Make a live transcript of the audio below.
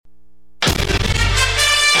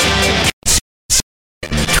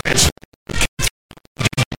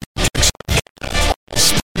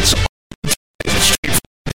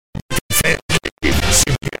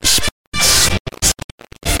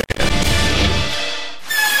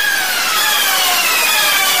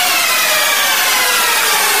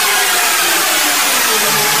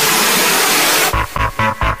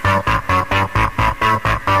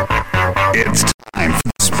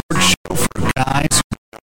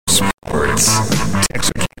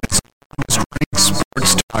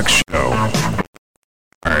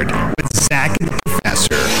Zach and the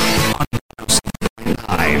Professor on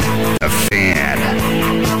 107.9 The Fan.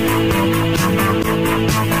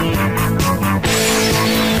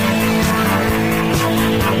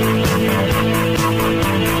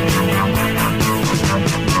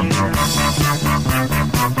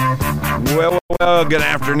 Well, good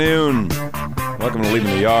afternoon. Welcome to Leaving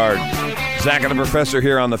the Yard. Zach and the Professor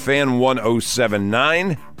here on the Fan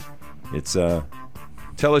 107.9. It's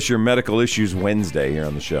Tell Us Your Medical Issues Wednesday here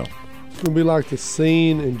on the show. It's going to be like the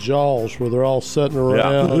scene in Jaws where they're all sitting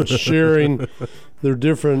around sharing their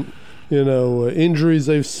different, injuries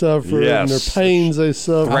they've suffered and their pains they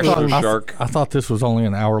suffered. I thought this was only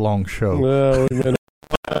an hour-long show. No,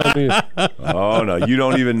 oh, no, you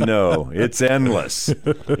don't even know. It's endless.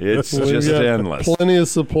 It's just endless. Plenty of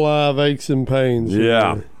supply of aches and pains.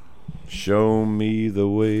 Yeah. Show me the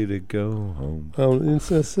way to go home. Oh,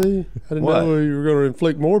 see? I didn't know you were going to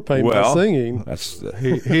inflict more pain by singing.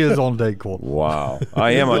 He is on Dayquil. Wow.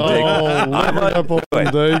 I am on Dayquil.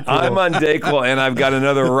 I'm on Dayquil, and I've got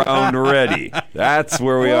another round ready. That's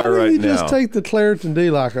where we are right now. Why don't you just take the Claritin D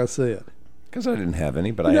like I said? Because I didn't have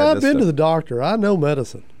any, but I had I've been to the doctor. I know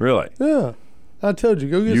medicine. Really? Yeah. I told you,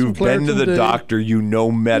 go get some Claritin D. You've been to the doctor. You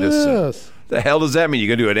know medicine. Yes. The hell does that mean? You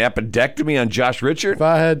going to do an appendectomy on Josh Richert? If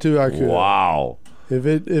I had to, I could. Wow.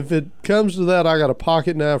 If it comes to that, I got a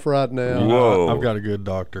pocket knife right now. Whoa. I've got a good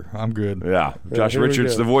doctor. I'm good. Yeah. Josh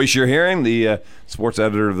Richards, the voice you're hearing, the sports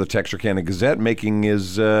editor of the Texarkana Gazette, making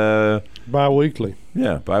his bi-weekly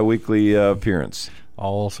appearance.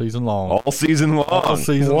 All season long. All season long. All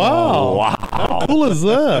season long. Wow. How cool is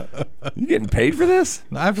that? You getting paid for this?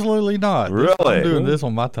 Absolutely not. Really? I'm doing this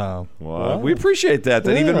on my time. Wow. We appreciate that.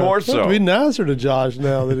 Then even more so. It'd be nicer to Josh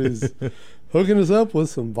now that he's hooking us up with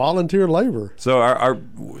some volunteer labor. So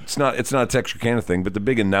it's not a Texarkana thing, but the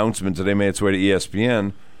big announcement today made its way to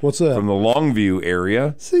ESPN. What's that? From the Longview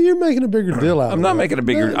area. See, you're making a bigger deal out of it. I'm not making a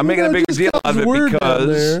bigger. I'm making a bigger deal out of it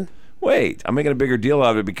because. Wait, I'm making a bigger deal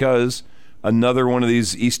out of it because another one of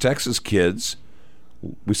these East Texas kids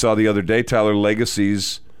we saw the other day, Tyler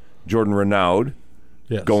Legacy's Jordan Renaud,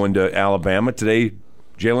 going to Alabama. Today,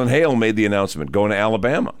 Jalen Hale made the announcement, going to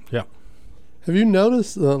Alabama. Yeah. Have you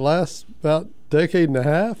noticed the last about decade and a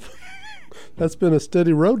half, that's been a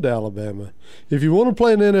steady road to Alabama. If you want to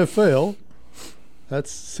play in the NFL, that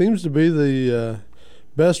seems to be the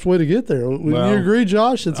best way to get there. Would you agree,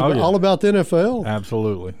 Josh? It's all about the NFL.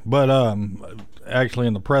 Absolutely. But actually,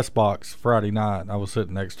 in the press box Friday night, I was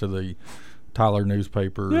sitting next to the Tyler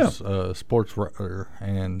newspaper's sports writer,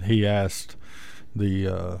 and he asked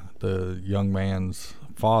the young man's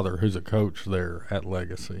father, who's a coach there at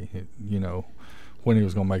Legacy, when he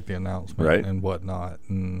was going to make the announcement and whatnot,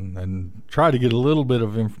 and try to get a little bit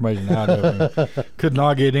of information out of him. Could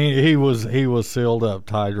not get any. He was sealed up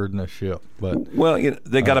tighter than a ship. But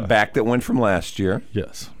they got a back that went from last year.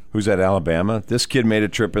 Yes. Who's at Alabama. This kid made a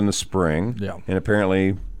trip in the spring. Yeah. And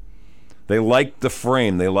apparently they liked the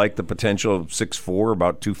frame. They liked the potential of 6'4",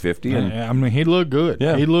 about 250. And he looked good.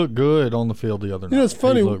 Yeah. He looked good on the field the other night. It's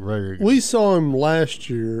funny. He looked very good. We saw him last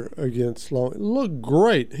year against Long. It looked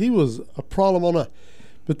great. He was a problem on that.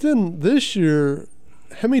 But then this year,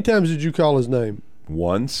 how many times did you call his name?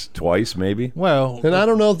 Once, twice, maybe. Well, and I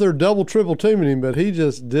don't know if they're double, triple teaming him, but he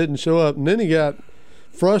just didn't show up. And then he got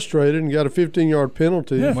frustrated and got a 15-yard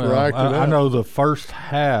penalty for acting out. I know the first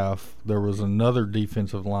half there was another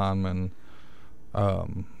defensive lineman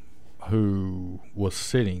who was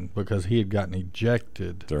sitting because he had gotten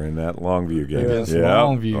ejected during that Longview game. Against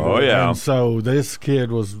Longview. Oh, yeah. And so this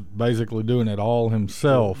kid was basically doing it all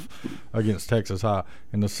himself against Texas High.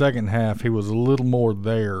 In the second half, he was a little more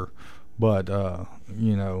there, but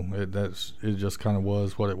it just kind of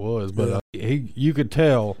was what it was. But you could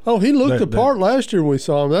tell. Oh, he looked the part last year when we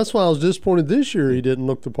saw him. That's why I was disappointed this year he didn't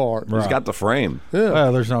look the part. Right. He's got the frame. Yeah.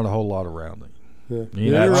 Well, there's not a whole lot around him. Yeah.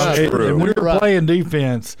 When you're playing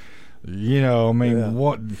defense, there's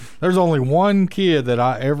only one kid that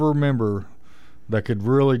I ever remember that could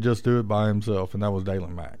really just do it by himself, and that was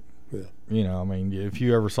Dalen Mack. Yeah. If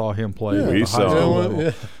you ever saw him play we saw him.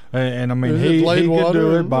 He could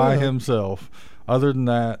do it by himself. Other than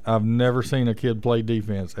that, I've never seen a kid play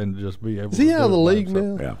defense and just be able to do it. Is he out of the league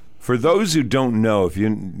now? Yeah. For those who don't know, if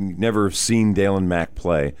you've never seen Dalen Mack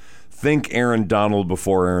play, think Aaron Donald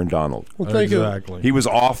before Aaron Donald. Well, exactly. He was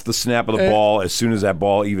off the snap of the ball as soon as that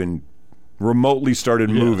ball even remotely started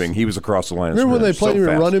moving. He was across the line. Remember when they played him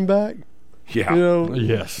at running back? Yeah.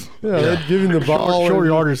 Yes. Yeah, they'd give him the ball. Short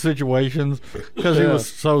yardage situations because he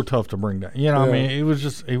was so tough to bring down. He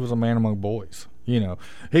was a man among boys.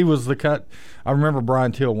 He was the cut. I remember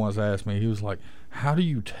Brian Till once asked me, he was like, how do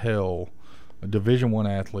you tell a Division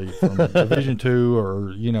I athlete from Division II,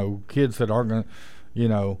 or kids that aren't going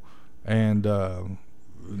to, and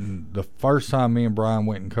the first time me and Brian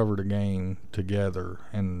went and covered a game together,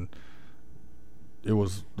 and it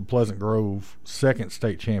was the Pleasant Grove second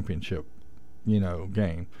state championship,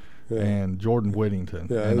 game. Yeah. And Jordan Whittington.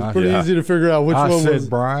 Yeah, and it's pretty easy to figure out which one was. I said,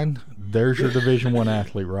 Brian, there's your Division I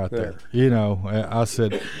athlete right there. I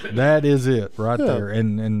said, that is it right there.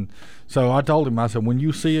 And so I told him, I said, when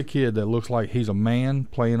you see a kid that looks like he's a man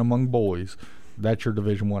playing among boys, that's your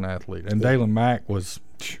Division I athlete. And Dalen Mack was,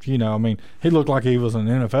 he looked like he was an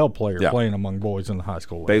NFL player playing among boys in the high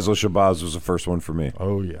school level. Basil Shabazz was the first one for me.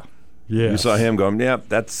 Oh, yeah. Yeah. You saw him going,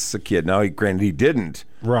 that's a kid. Now, granted, he didn't.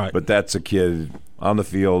 Right. But that's a kid on the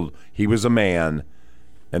field. He was a man,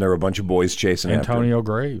 and there were a bunch of boys chasing after him. Antonio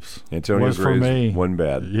Graves. Antonio was Graves for me. Wasn't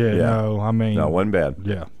bad. Yeah, no, wasn't bad.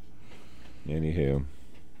 Yeah. Anywho,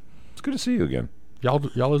 it's good to see you again.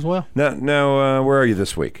 Y'all as well. Now, where are you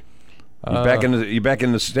this week? You back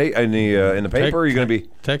in the state in the paper? Or are you going to be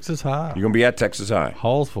Texas High? You're going to be at Texas High.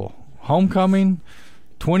 Hallsville homecoming,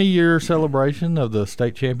 20-year celebration of the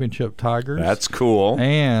state championship Tigers. That's cool.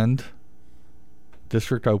 And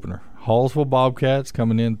district opener. Hallsville Bobcats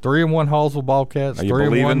coming in 3-1. Hallsville Bobcats. Are you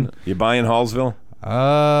 3-1. You buying Hallsville?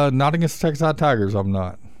 Not against the Texas High Tigers. I'm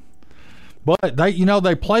not. But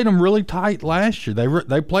they played them really tight last year.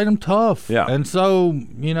 They played them tough. Yeah. And so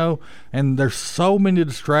and there's so many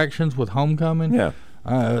distractions with homecoming. Yeah.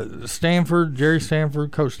 Jerry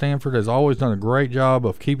Stanford, Coach Stanford has always done a great job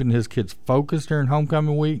of keeping his kids focused during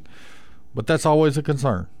homecoming week. But that's always a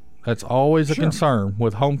concern. That's always a concern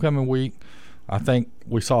with homecoming week. I think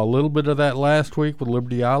we saw a little bit of that last week with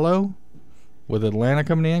Liberty Ilo, with Atlanta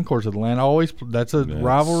coming in. Of course, Atlanta that's a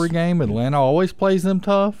rivalry game. Atlanta always plays them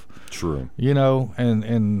tough. True.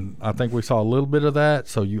 And I think we saw a little bit of that.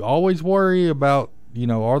 So you always worry about,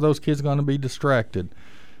 are those kids going to be distracted?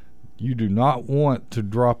 You do not want to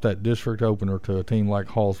drop that district opener to a team like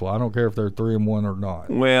Hallsville. I don't care if they're 3-1 or not.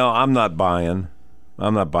 Well, I'm not buying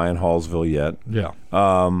Hallsville yet. Yeah.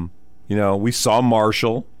 We saw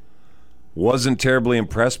Marshall. Wasn't terribly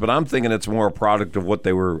impressed, but I'm thinking it's more a product of what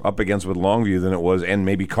they were up against with Longview than it was, and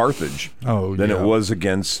maybe Carthage, than it was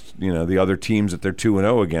against the other teams that they're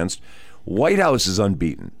 2-0 against. White House is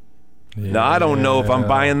unbeaten. Yeah. Now I don't know if I'm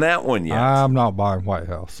buying that one yet. I'm not buying White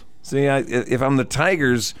House. See, if I'm the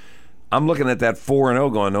Tigers, I'm looking at that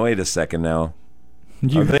 4-0, going, "No, wait a second now,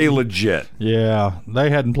 are they legit?" Yeah,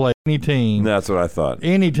 they hadn't played any team. That's what I thought.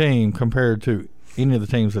 Any team compared to any of the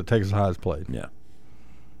teams that Texas High has played. Yeah.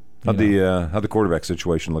 How'd the quarterback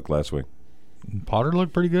situation look last week? Potter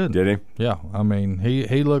looked pretty good. Did he? Yeah.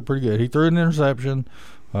 He looked pretty good. He threw an interception,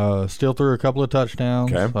 still threw a couple of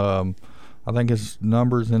touchdowns. Okay. I think his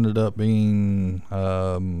numbers ended up being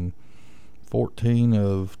 14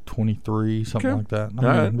 of 23, something like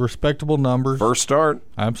that. Respectable numbers. First start.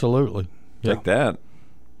 Absolutely. Take that.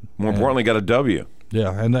 More importantly, got a W.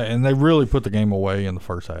 Yeah, and they really put the game away in the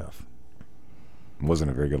first half.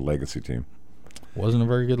 Wasn't a very good legacy team. Wasn't a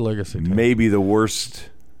very good legacy team. Maybe the worst.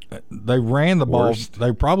 They ran the ball.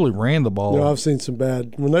 They probably ran the ball. I've seen some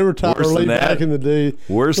bad. When they were Tyler Lee back in the day.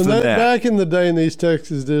 Worse than that. Back in the day in the East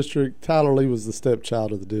Texas district, Tyler Lee was the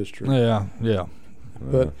stepchild of the district. Yeah.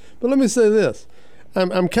 But let me say this.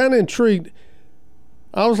 I'm kind of intrigued.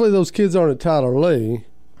 Obviously, those kids aren't at Tyler Lee,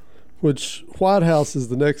 which White House is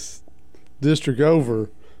the next district over,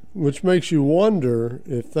 which makes you wonder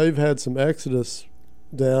if they've had some exodus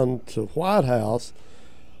down to White House.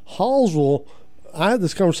 Hallsville, I had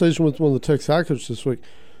this conversation with one of the Texas High coaches this week.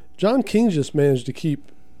 John King just managed to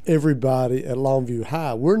keep everybody at Longview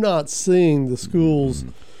High. We're not seeing the schools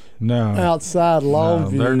outside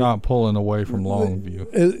Longview. No, they're not pulling away from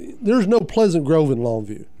Longview. There's no Pleasant Grove in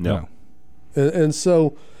Longview. No. And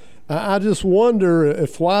so I just wonder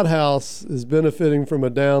if White House is benefiting from a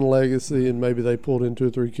down legacy and maybe they pulled in 2 or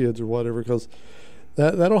 3 kids or whatever, because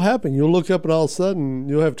that'll happen. You'll look up and all of a sudden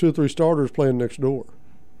you'll have 2 or 3 starters playing next door.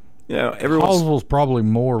 Yeah, Hallsville's probably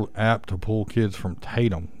more apt to pull kids from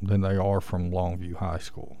Tatum than they are from Longview High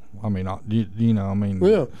School.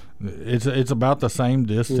 It's about the same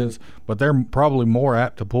distance, but they're probably more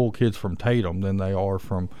apt to pull kids from Tatum than they are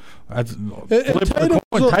from.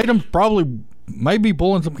 Tatum's probably maybe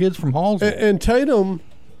pulling some kids from Hallsville. And Tatum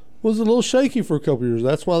was a little shaky for a couple of years.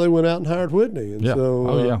 That's why they went out and hired Whitney. And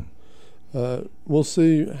so, we'll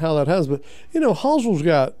see how that has. But Hallsville's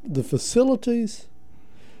got the facilities.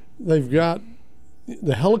 They've got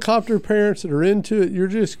the helicopter parents that are into it. You're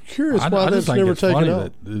just curious why that's never taken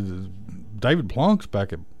up. David Plunk's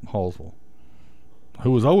back at Hallsville,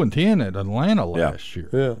 who was 0-10 at Atlanta last year.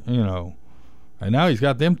 Yeah. And now he's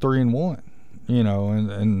got them 3-1.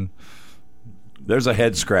 And There's a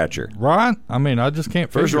head scratcher. Right? I mean, I just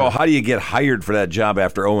can't figure First of all, how do you get hired for that job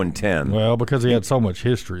after 0-10? Well, because he had so much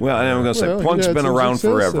history. Well, I'm going to say Plunk's been around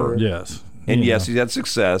forever. Yes. And yes, he's had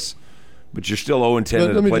success, but you're still 0-10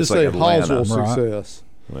 at a place like Atlanta. Hallsville's success.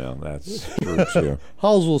 Well, that's true, too.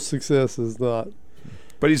 Hallsville's success is not.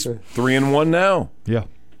 But he's 3-1 now. Yeah.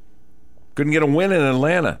 Couldn't get a win in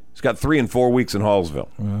Atlanta. He's got 3 in 4 weeks in Hallsville.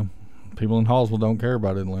 Well, people in Hallsville don't care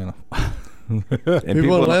about Atlanta. And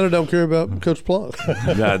people in Atlanta don't care about Coach Plunk.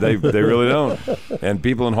 No, they really don't. And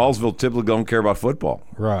people in Hallsville typically don't care about football.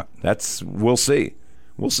 Right. We'll see.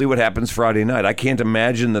 We'll see what happens Friday night. I can't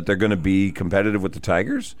imagine that they're going to be competitive with the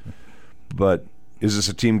Tigers, but is this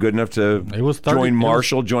a team good enough to join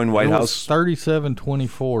Marshall, join White House? It was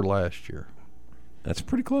 37-24 last year. That's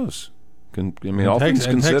pretty close. All things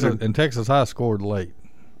considered. And Texas High scored late.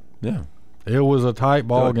 Yeah. It was a tight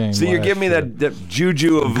ball game. See, you're giving me that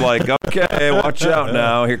juju of like, okay, watch out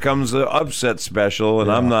now. Here comes the upset special,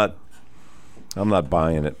 and I'm not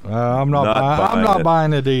buying it. I'm not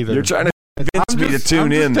buying it either. You're trying to convince me to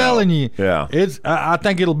tune in. I'm telling you. Yeah. I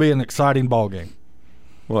think it'll be an exciting ball game.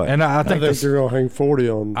 What? And I think they're going to hang 40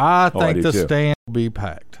 on. I think the stand will be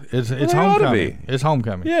packed. It's homecoming. It's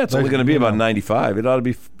homecoming. Yeah, it's only going to be about 95. It ought to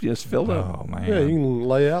be just filled up. Oh, man. Yeah, you can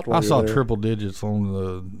lay out. I saw triple digits on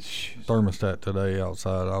the thermostat today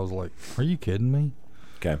outside. I was like, are you kidding me?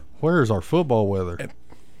 Okay. Where's our football weather?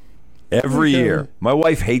 Every year. My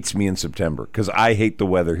wife hates me in September because I hate the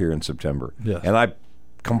weather here in September. Yes. And I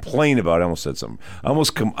complain about it. I almost said something.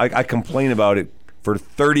 I complain about it for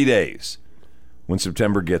 30 days when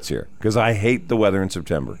September gets here because I hate the weather in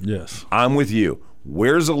September. Yes. I'm with you.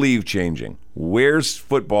 Where's the leave changing? Where's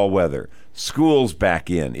football weather? School's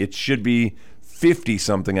back in. It should be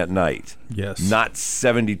 50-something at night. Yes. Not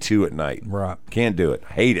 72 at night. Right. Can't do it.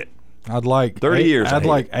 Hate it. I'd like 30 years. I'd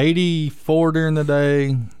like 84 during the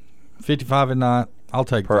day, 55 at night. I'll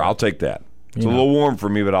take that. I'll take that. It's a little warm for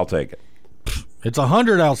me, but I'll take it. It's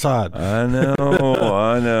 100 outside. I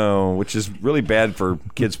know, which is really bad for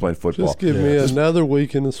kids playing football. Just give me another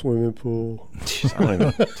week in the swimming pool. I don't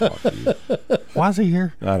even talk to you. Why is he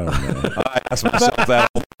here? I don't know. I ask myself that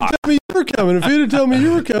all the time. Tell me you were coming. If you'd have told me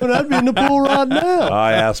you were coming, I'd be in the pool right now.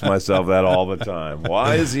 I ask myself that all the time.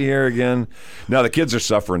 Why is he here again? Now, the kids are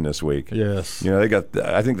suffering this week. Yes. They got,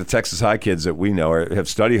 I think the Texas High kids that we know have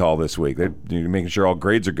study hall this week. They're making sure all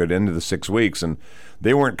grades are good into the 6 weeks, and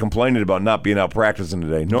they weren't complaining about not being out practicing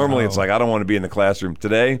today. Normally, it's like, I don't want to be in the classroom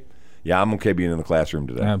today. Yeah, I'm okay being in the classroom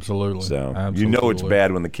today. Absolutely. So you know it's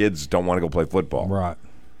bad when the kids don't want to go play football. Right.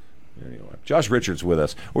 Anyway, Josh Richard's with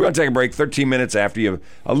us. We're going to take a break 13 minutes after you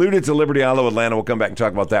alluded to Liberty Islo, Atlanta. We'll come back and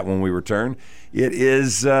talk about that when we return. It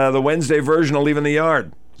is the Wednesday version of Leaving the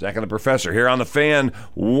Yard. Zach and the Professor here on the Fan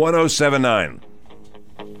 107.9.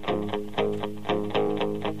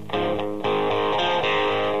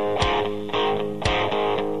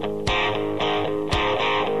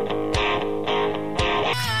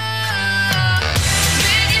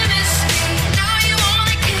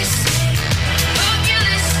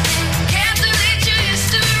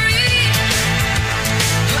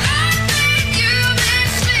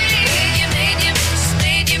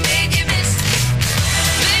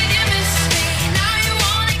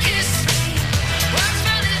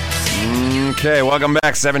 Okay, welcome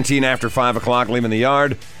back. 17 after 5 o'clock, Leaving the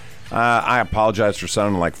Yard. I apologize for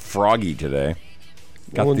sounding like Froggy today.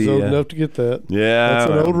 No one's old enough to get that. Yeah.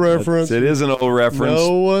 That's an old reference. It is an old reference.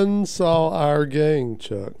 No one saw our gang,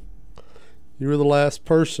 Chuck. You were the last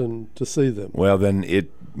person to see them. Well, then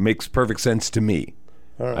it makes perfect sense to me.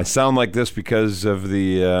 All right. I sound like this because of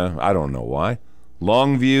the, I don't know why,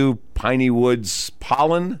 Longview, Piney Woods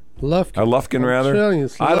pollen? Lufkin, rather.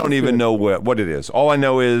 I don't even know what it is. All I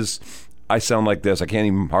know is I sound like this. I can't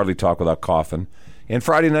even hardly talk without coughing. And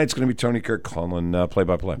Friday night's going to be Tony Kirk-Cullen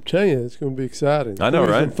play-by-play. I'm telling you, it's going to be exciting. I know,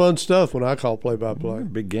 right? Some fun stuff when I call play-by-play.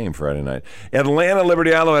 Big game Friday night. Atlanta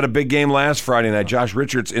Liberty Islo had a big game last Friday night. Josh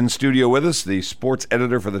Richard's in studio with us, the sports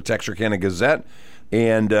editor for the Texarkana Gazette.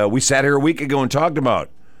 And we sat here a week ago and talked about,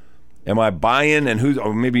 am I buying and who?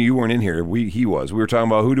 Or maybe you weren't in here. He was. We were talking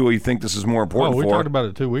about who do we think this is more important for. We talked about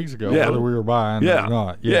it 2 weeks ago, whether we were buying or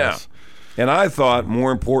not. Yes. Yeah. And I thought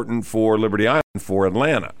more important for Liberty Island for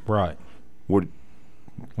Atlanta. Right. We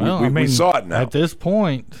saw it now. At this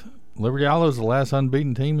point, Liberty Islo is the last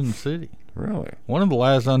unbeaten team in the city. Really? One of the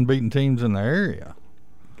last unbeaten teams in the area.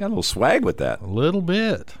 Got a little swag with that. A little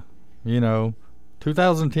bit.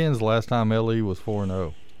 2010 is the last time LE was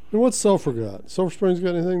 4-0. And what's Sulphur got? Sulphur Springs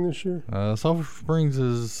got anything this year? Sulphur Springs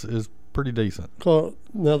is pretty decent.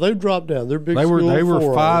 Now they've dropped down. They're big. They were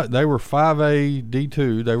 5A. They were 5A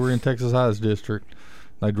D2. They were in Texas High's district.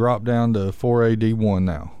 They dropped down to 4A D1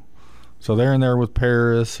 now. So they're in there with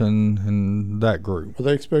Paris and that group. Are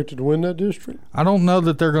they expected to win that district? I don't know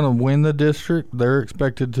that they're going to win the district. They're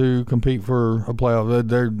expected to compete for a playoff.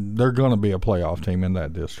 They're going to be a playoff team in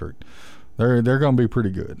that district. They're going to be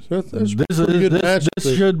pretty good. So this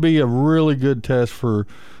should be a really good test for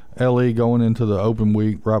LE going into the open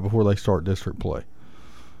week right before they start district play.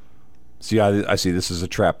 See, I see this is a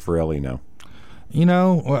trap for LE now. You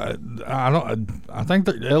know, I think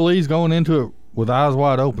that LE's going into it with eyes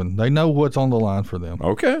wide open. They know what's on the line for them.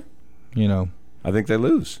 Okay. You know. I think they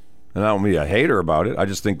lose. And I don't mean a hater about it. I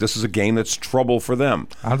just think this is a game that's trouble for them.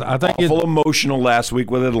 I think awful emotional last week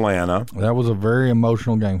with Atlanta. That was a very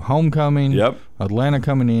emotional game. Homecoming. Yep. Atlanta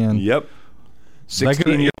coming in. Yep. They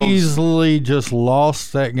could have easily just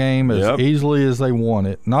lost that game as easily as they won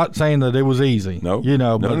it. Not saying that it was easy. No. You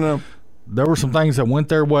know, but No. there were some things that went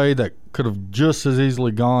their way that could have just as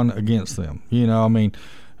easily gone against them. You know, I mean,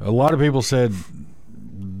 a lot of people said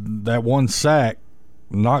that one sack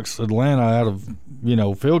knocks Atlanta out of,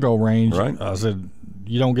 field goal range. Right. I said,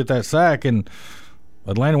 you don't get that sack, and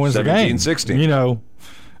Atlanta wins the game. 17-16.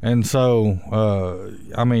 And so,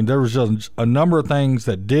 there was just a number of things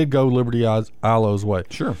that did go Liberty Ilo's way.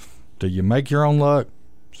 Sure. Do you make your own luck?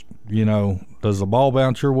 Does the ball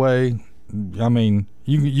bounce your way? I mean,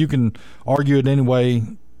 you can argue it any way,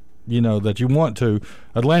 that you want to.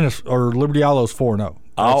 Atlanta or Liberty Ilo's 4-0.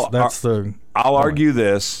 I'll argue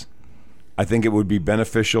this. I think it would be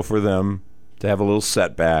beneficial for them to have a little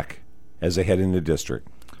setback as they head into district.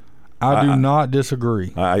 I do not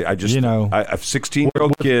disagree. I just, I have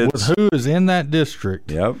 16-year-old kids. With who is in that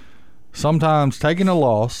district, yep. Sometimes taking a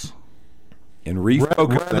loss and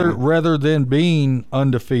refocusing rather than being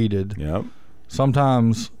undefeated, yep.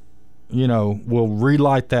 Sometimes, will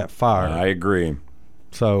relight that fire. I agree.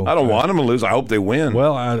 So I don't want them to lose. I hope they win.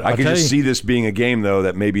 Well, I can just see this being a game, though,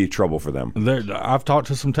 that may be trouble for them. I've talked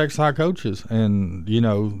to some Texas High coaches, and,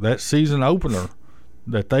 that season opener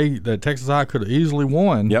that Texas High could have easily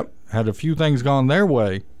won. Yep. Had a few things gone their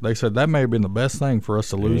way, they said that may have been the best thing for us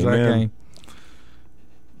to lose that game.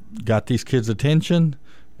 Got these kids' attention,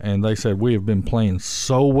 and they said we have been playing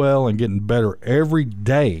so well and getting better every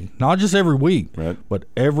day, not just every week, right, but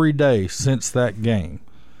every day since that game.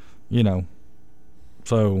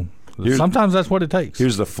 So sometimes that's what it takes.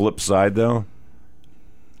 Here's the flip side, though.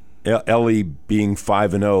 LE being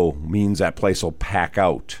 5-0 means that place will pack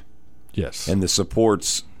out. Yes. And the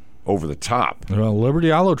support's over the top. Well, Liberty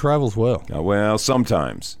Ilo travels well. Well,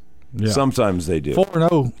 sometimes. Yeah. Sometimes they do.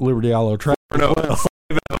 4-0 Liberty Ilo travels well.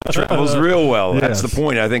 Travels real well. Yes. That's the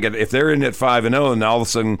point. I think if they're in at 5-0 and all of a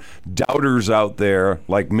sudden doubters out there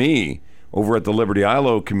like me over at the Liberty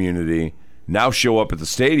Ilo community now show up at the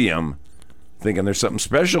stadium thinking there's something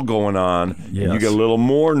special going on, yes, and you get a little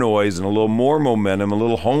more noise and a little more momentum, a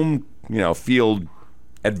little home, field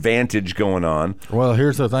advantage going on. Well,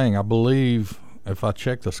 here's the thing. I believe, if I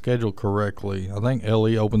check the schedule correctly, I think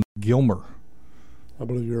LE opens Gilmer. I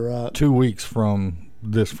believe you're right. 2 weeks from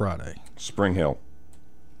this Friday. Spring Hill.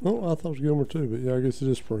 Oh, I thought it was Gilmer too, but yeah, I guess it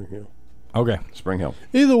is Spring Hill. Okay. Spring Hill.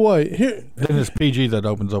 Either way, here. Then it's PG that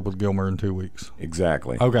opens up with Gilmer in 2 weeks.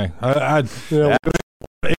 Exactly. Okay.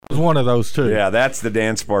 It was one of those two. Yeah, that's the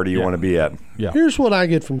dance party you want to be at. Yeah. Here's what I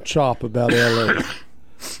get from Chop about LA.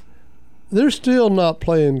 They're still not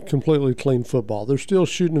playing completely clean football. They're still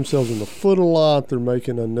shooting themselves in the foot a lot. They're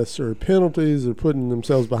making unnecessary penalties. They're putting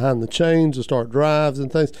themselves behind the chains to start drives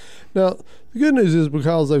and things. Now, the good news is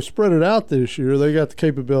because they've spread it out this year, they got the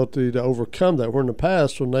capability to overcome that. Where in the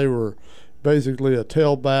past, when they were basically a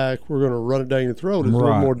tailback, we're going to run it down your throat, it's a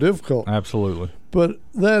little more difficult. Absolutely. But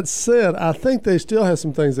that said, I think they still have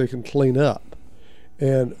some things they can clean up.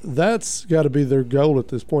 And that's got to be their goal at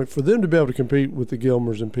this point. For them to be able to compete with the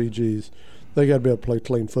Gilmers and PGs, they got to be able to play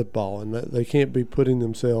clean football. And they can't be putting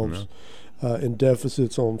themselves in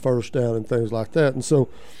deficits on first down and things like that. And so,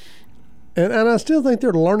 and I still think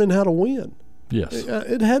they're learning how to win. Yes.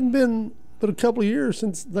 It hadn't been but a couple of years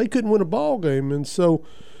since they couldn't win a ball game. And so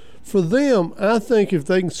for them, I think if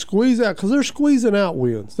they can squeeze out, because they're squeezing out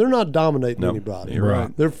wins. They're not dominating anybody.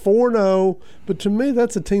 Right. They're 4-0, but to me,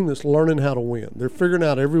 that's a team that's learning how to win. They're figuring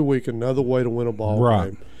out every week another way to win a ball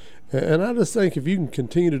game. And I just think if you can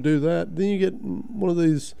continue to do that, then you get one of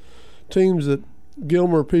these teams that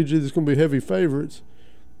Gilmer or PG that's going to be heavy favorites.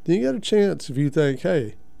 Then you got a chance if you think,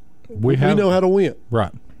 hey, we know how to win.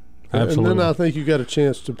 Right. Absolutely. And then I think you got a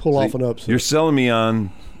chance to pull off an upset. You're selling me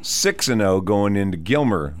on 6-0 going into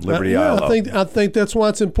Gilmer, Liberty Ilo. I think that's why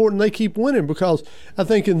it's important they keep winning, because I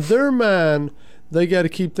think in their mind they got to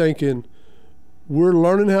keep thinking we're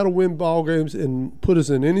learning how to win ball games and put us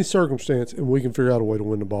in any circumstance, and we can figure out a way to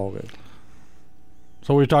win the ball game.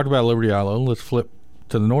 So we talked about Liberty Ilo. Let's flip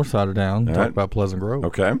to the north side of town. All Talk right. about Pleasant Grove.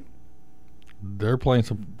 Okay. They're playing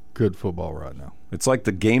some good football right now. It's like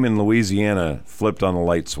the game in Louisiana flipped on a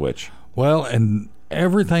light switch. Well, and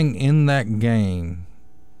everything in that game,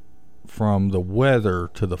 from the weather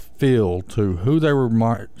to the field to who they were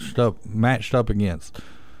matched up against,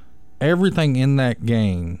 everything in that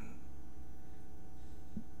game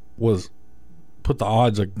was put the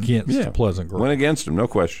odds against Pleasant Grove. Went against them, no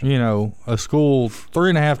question. You know, a school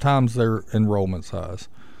 3.5 times their enrollment size.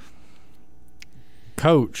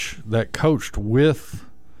 Coach that coached with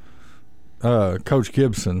Coach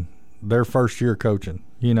Gibson, their first year coaching.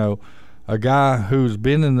 You know, a guy who's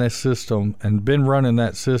been in that system and been running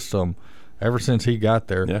that system ever since he got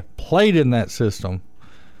there, played in that system.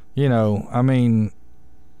 You know, I mean,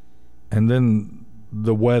 and then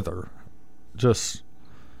the weather just.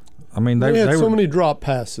 I mean, they had so so many drop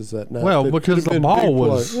passes that night. Well, because the ball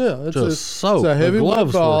was just soaked. It's a heavy the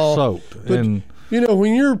gloves ball, were soaked. But, and you know,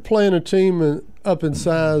 when you're playing a team up in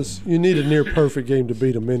size, you need a near-perfect game to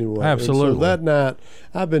beat them anyway. Absolutely. And so that night,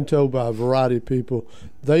 I've been told by a variety of people,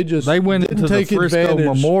 they went didn't into take the Frisco advantage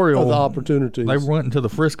Memorial of the opportunities. They went into the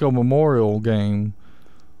Frisco Memorial game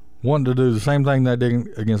wanting to do the same thing they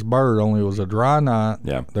did against Byrd, only it was a dry night.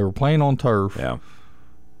 Yeah. They were playing on turf. Yeah.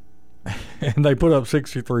 And they put up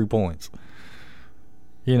 63 points.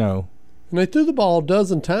 You know. And they threw the ball a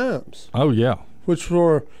dozen times. Oh, yeah. Which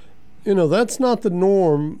were, you know, that's not the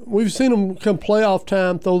norm. We've seen them come playoff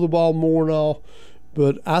time, throw the ball more and all.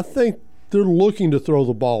 But I think they're looking to throw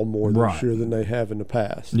the ball more this year than they have in the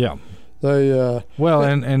past. Yeah. They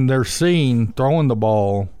and they're seeing throwing the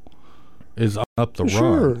ball is up the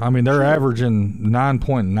run. I mean, they're averaging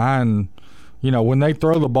 9.9. You know, when they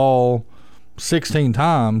throw the ball 16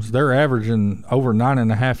 times, they're averaging over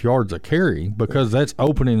 9.5 yards a carry because that's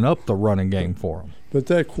opening up the running game for them. But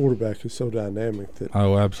that quarterback is so dynamic that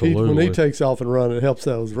absolutely, when he takes off and runs, it helps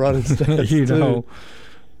those running stats. You too. know,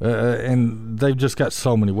 and they've just got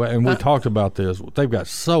so many weapons. And we talked about this. They've got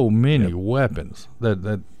so many weapons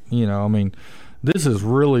that you know. I mean, this is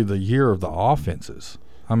really the year of the offenses.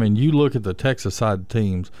 I mean, you look at the Texas side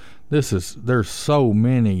teams. There's so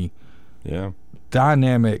many. Yeah.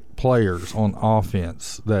 Dynamic players on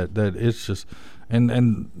offense that it's just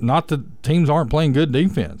and not that teams aren't playing good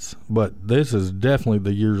defense, but this is definitely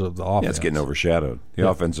the years of the offense. Yeah, it's getting overshadowed. The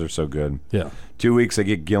offenses are so good. Yeah. 2 weeks they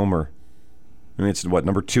get Gilmer. I mean, it's what,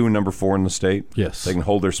 number 2 and number 4 in the state? Yes. They can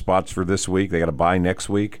hold their spots for this week. They got to bye next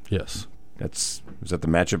week. Yes. Is that the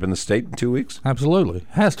matchup in the state in 2 weeks? Absolutely.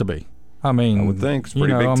 Has to be. I mean, I would think. It's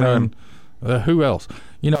pretty big time. Who else?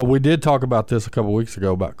 You know, we did talk about this a couple weeks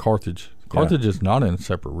ago about Carthage. Carthage is not in a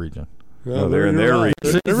separate region. No, they're in their region.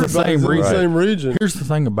 It's the same region. Same region. Here's the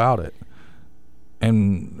thing about it,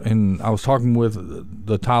 and I was talking with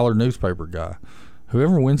the Tyler newspaper guy.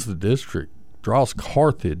 Whoever wins the district draws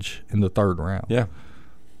Carthage in the 3rd round. Yeah.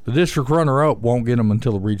 The district runner-up won't get them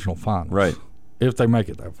until the regional finals. Right. If they make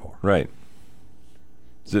it that far. Right.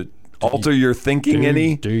 Does it alter your thinking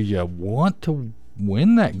any? Do you want to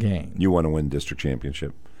win that game? You want to win district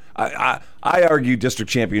championship. I argue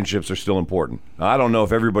district championships are still important. Now, I don't know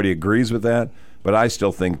if everybody agrees with that, but I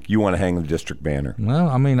still think you want to hang the district banner. Well,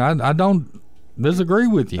 I mean, I don't disagree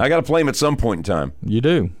with you. I got to play them at some point in time. You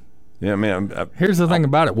do. Yeah, man. Here's the thing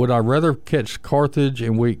about it. Would I rather catch Carthage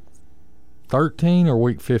in week 13 or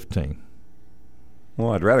week 15?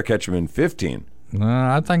 Well, I'd rather catch them in 15.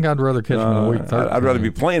 I think I'd rather catch them in week 13. I'd rather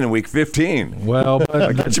be playing in week 15. Well, but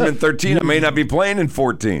I catch them in 13. I may not be playing in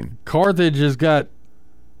 14. Carthage has got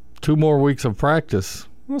 2 more weeks of practice.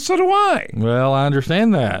 Well, so do I. Well, I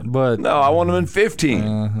understand that, but no, I want them in 15.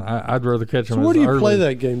 I'd rather catch them. So where do you play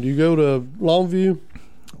that game? Do you go to Longview?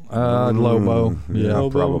 Lobo. Yeah, Lobo.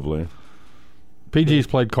 Probably. PG's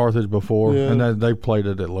played Carthage before, and they played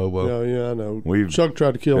it at Lobo. Yeah, I know. Chuck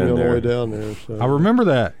tried to kill me on the way down there. So. I remember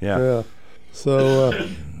that. Yeah. So,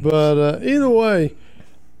 but either way,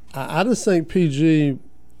 I just think PG,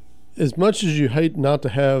 as much as you hate not to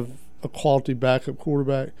have a quality backup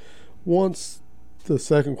quarterback, once the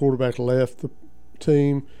second quarterback left the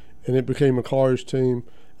team and it became a Carr's team,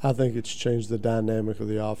 I think it's changed the dynamic of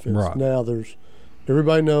the offense. Right. Now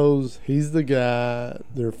everybody knows he's the guy.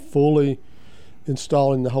 They're fully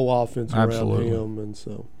installing the whole offense around him, and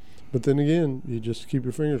so. But then again, you just keep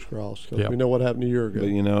your fingers crossed because we know what happened a year ago. But,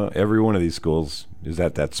 you know, every one of these schools is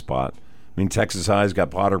at that spot. I mean, Texas High's got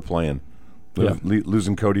Potter playing,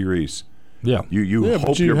 losing Cody Reese. Yeah, you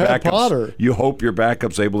hope your backups. You hope your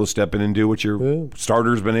backup's able to step in and do what your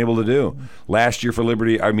starter's been able to do. Last year for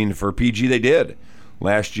for PG they did.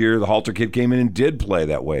 Last year the Halter kid came in and did play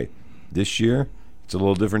that way. This year it's a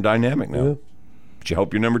little different dynamic now. But you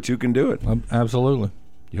hope your number 2 can do it. Absolutely.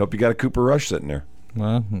 You hope you got a Cooper Rush sitting there.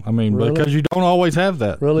 Well, I mean, Really? because you don't always have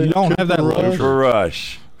that. Really? You don't have that Cooper luxury. Cooper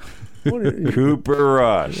Rush. Cooper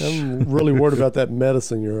Rush. I'm really worried about that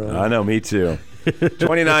medicine you're on. I know, me too.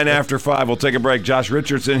 29 after 5. We'll take a break. Josh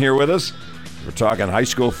Richard's in here with us. We're talking high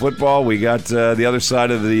school football. We got the other side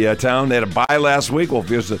of the town. They had a bye last week. We'll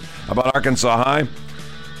feel about Arkansas High.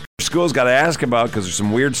 School's got to ask about because there's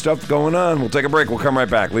some weird stuff going on. We'll take a break. We'll come right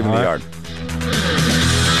back. Leaving the yard.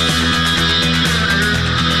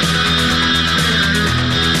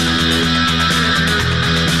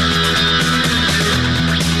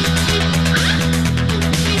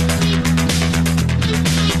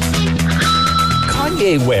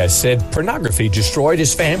 Kanye West said pornography destroyed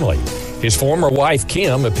his family. His former wife,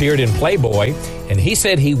 Kim, appeared in Playboy, and he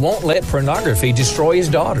said he won't let pornography destroy his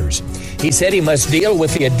daughters. He said he must deal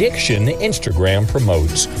with the addiction Instagram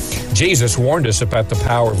promotes. Jesus warned us about the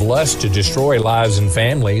power of lust to destroy lives and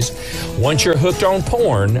families. Once you're hooked on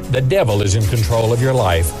porn, the devil is in control of your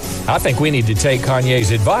life. I think we need to take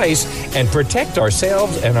Kanye's advice and protect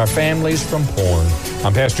ourselves and our families from porn.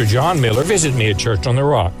 I'm Pastor John Miller. Visit me at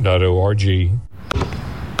churchontherock.org.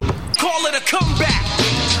 Call it a comeback.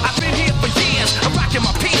 I've been here for years. I'm rocking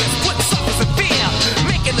my pants, putting suckers in fear,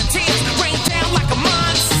 making the tears rain down like a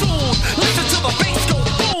monsoon. Listen to the bass go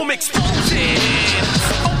boom, explosion.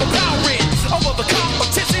 Overpowering, over the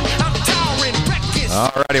competition. I'm towering, wrecking.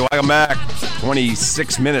 All righty, welcome back.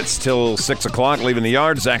 26 minutes till 6 o'clock. Leaving the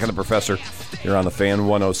yard. Zach and the Professor here on the Fan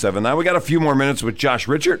 107. Now we got a few more minutes with Josh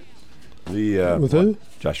Richert. With who?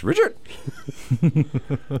 Josh Richert.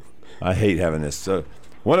 I hate having this.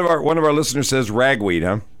 One of our listeners says ragweed,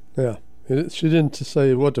 huh? Yeah. She didn't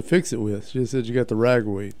say what to fix it with. She said you got the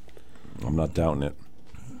ragweed. I'm not doubting it.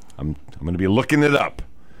 I'm going to be looking it up.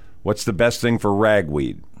 What's the best thing for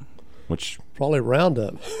ragweed? Which Probably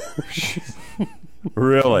Roundup.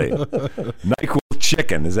 really? NyQuil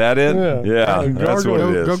chicken, is that it? Yeah. That's what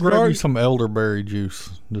it is. Go grab you some elderberry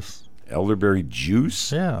juice. Just Elderberry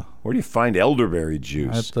juice? yeah. Where do you find elderberry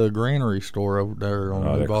juice? At the granary store over there on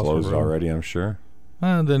Oh, the they're Boston closed Road. already, I'm sure.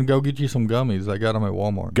 And then go get you some gummies. They got them at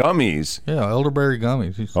Walmart. Gummies? Yeah, elderberry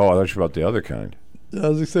gummies. Oh, I thought you were about the other kind. I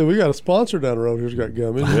was going to say, we got a sponsor down the road who's got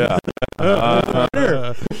gummies. Yeah.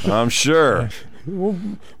 I'm sure.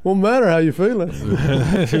 Won't matter how you feeling.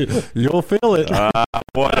 You'll feel it.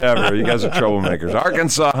 Whatever. You guys are troublemakers.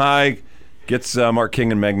 Arkansas High gets Mark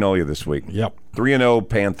King and Magnolia this week. Yep. 3-0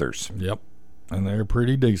 Panthers. Yep. And they're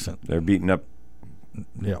pretty decent. They're beating up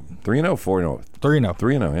Yep. 3-0, 4-0. 3-0.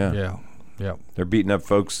 3-0, yeah. Yeah. Yep. They're beating up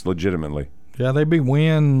folks legitimately. Yeah, they beat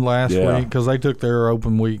Wynn last Yeah. week because they took their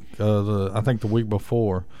open week, I think the week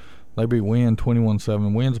before. They beat Wynn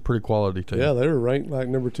 21-7. Wynn's a pretty quality team. Yeah, they were ranked like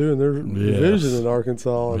number 2 in their division in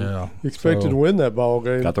Arkansas and expected to win that ball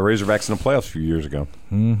game. Got the Razorbacks in the playoffs a few years ago.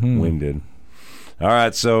 Mm-hmm. Wynn did. All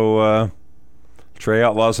right, so Trey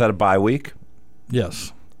Outlaws had a bye week.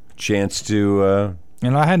 Yes. Chance to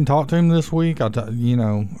and I hadn't talked to him this week, but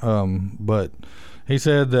he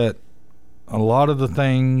said that a lot of the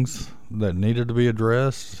things that needed to be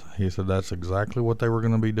addressed, he said that's exactly what they were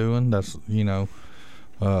going to be doing. That's, he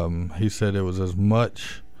said it was as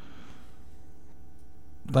much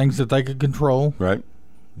things that they could control, right?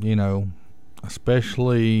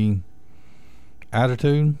 Especially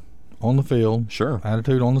attitude on the field, sure,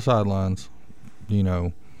 attitude on the sidelines,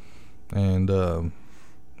 and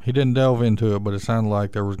he didn't delve into it, but it sounded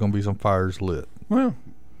like there was going to be some fires lit. Well,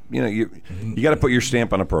 you got to put your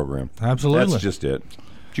stamp on a program. Absolutely, that's just it.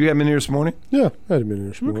 Did you have him in here this morning? Yeah, I had him in here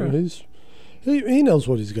this morning. Okay. He knows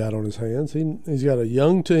what he's got on his hands. He's got a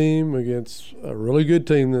young team against a really good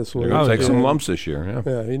team this week. They're going to take some lumps this year. Yeah.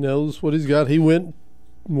 Yeah, he knows what he's got. He went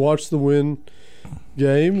and watched the Wynn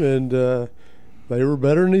game, and they were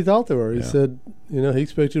better than he thought they were. He said, he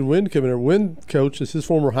expected Wynn to come in there. Wynn coach is his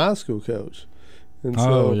former high school coach. And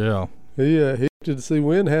so he expected to see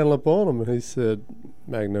Wynn handle up on him, and he said,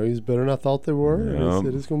 Magnolia's better than I thought they were. And he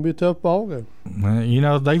said it's going to be a tough ball game.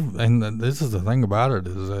 This is the thing about it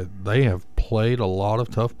is that they have played a lot of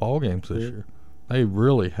tough ball games this year. They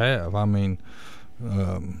really have. I mean,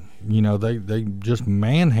 they just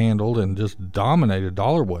manhandled and just dominated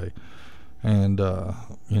Dollarway. And,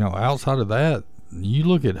 outside of that, you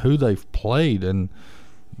look at who they've played, and,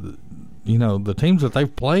 the teams that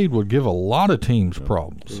they've played would give a lot of teams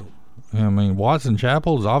problems. I mean, Watson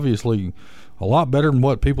Chapel is obviously a lot better than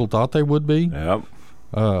what people thought they would be. Yep.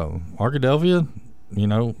 Arkadelphia,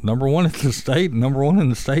 number one in the state, in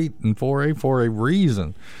 4A for a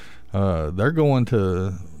reason. They're going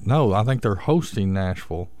to – I think they're hosting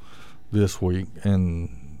Nashville this week.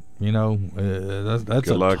 And, That's Good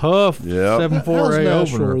a luck. tough Yep. 7-4A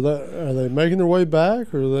How's opener. Nashville? Are they making their way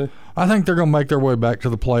back, or are they? I think they're going to make their way back to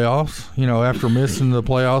the playoffs. After missing the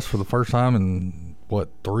playoffs for the first time in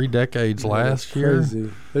 3 decades last year.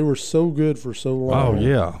 Crazy. They were so good for so long. Oh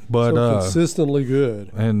yeah, but so consistently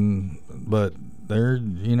good. But they're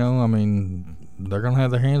they're going to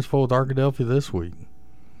have their hands full with Arkadelphia this week.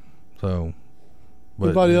 So,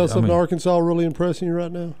 anybody else up in Arkansas really impressing you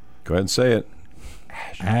right now? Go ahead and say it.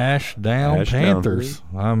 Ashdown Panthers.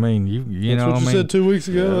 I mean, you That's know, what you said 2 weeks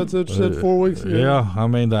ago. That's what you said 4 weeks ago. Yeah, I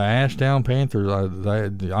mean the Ashdown Panthers.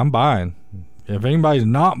 I'm buying. If anybody's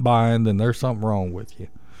not buying, then there's something wrong with you.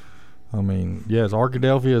 I mean, yes,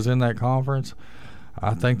 Arkadelphia is in that conference.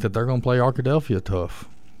 I think that they're going to play Arkadelphia tough.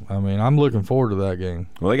 I mean, I'm looking forward to that game.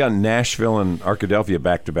 Well, they got Nashville and Arkadelphia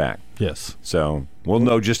back to back. Yes. So we'll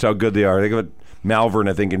know just how good they are. They got Malvern,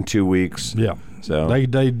 I think, in 2 weeks. Yeah. So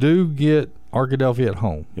they do get Arkadelphia at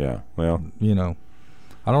home. Yeah. Well,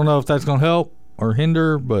 I don't know if that's going to help or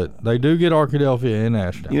hinder, but they do get Arkadelphia in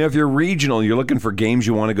Ashdown. if you're regional, you're looking for games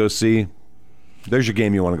you want to go see. There's your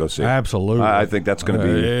game you want to go see. Absolutely. I think that's going to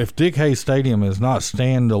be. If Dick Hayes Stadium is not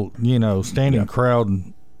standing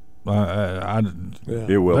crowd,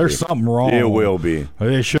 It will. There's be. something wrong. It will be.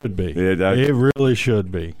 It should be. It really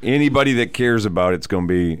should be. Anybody that cares about it's going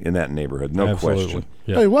to be in that neighborhood. No Absolutely. question.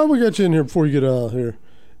 Yeah. Hey, while we got you in here before you get out of here,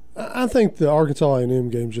 I think the Arkansas A&M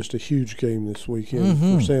game is just a huge game this weekend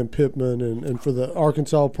for Sam Pittman and for the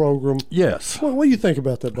Arkansas program. Yes. What do you think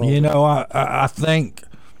about that ball? I think,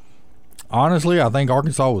 honestly, I think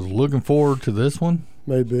Arkansas was looking forward to this one.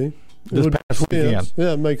 Maybe. This past weekend.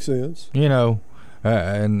 Yeah, it makes sense.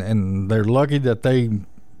 And they're lucky that they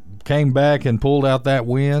came back and pulled out that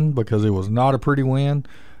win because it was not a pretty win.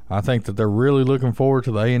 I think that they're really looking forward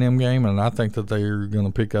to the A&M game, and I think that they're going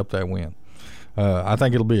to pick up that win. I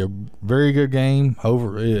think it'll be a very good game.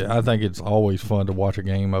 I think it's always fun to watch a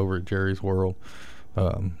game over at Jerry's World.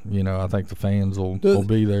 I think the fans will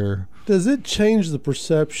be there. Does it change the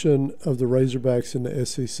perception of the Razorbacks in the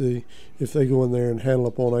SEC if they go in there and handle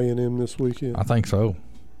up on A&M this weekend? I think so.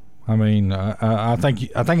 I mean, I think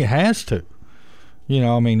it has to.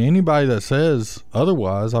 Anybody that says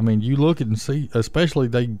otherwise, you look at and see, especially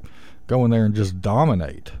they go in there and just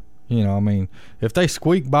dominate. If they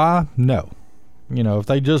squeak by, no. If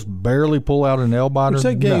they just barely pull out an L-biter, Which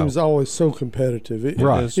that game no. is always so competitive.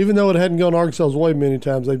 Right. Even though it hadn't gone Arkansas's way many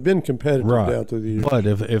times, they've been competitive down through the years. But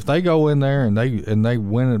if they go in there and they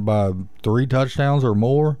win it by 3 touchdowns or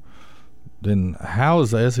more, then how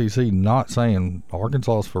is the SEC not saying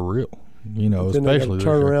Arkansas's for real? Then Especially they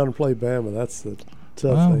turn around and play Bama. That's the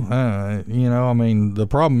tough thing. The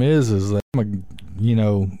problem is that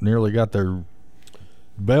nearly got their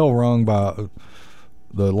bell rung by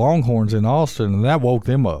the Longhorns in Austin, and that woke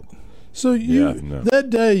them up. So that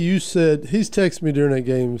day you said, he's texted me during that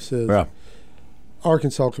game and says,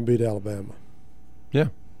 Arkansas can beat Alabama. Yeah.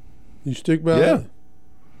 You stick by that?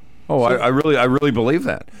 Oh, I really believe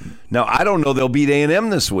that. Now I don't know they'll beat A&M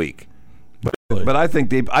this week, but I think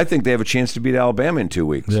they have a chance to beat Alabama in 2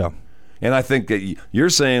 weeks. Yeah. And I think that you're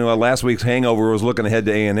saying last week's hangover was looking ahead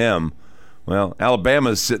to A&M. Well,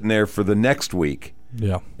 Alabama's sitting there for the next week.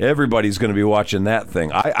 Yeah. Everybody's going to be watching that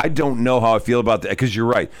thing. I don't know how I feel about that because you're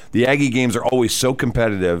right. The Aggie games are always so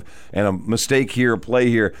competitive, and a mistake here, a play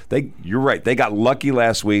here. You're right. They got lucky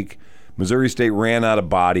last week. Missouri State ran out of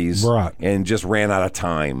bodies and just ran out of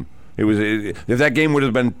time. If that game would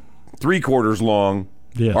have been 3 quarters long,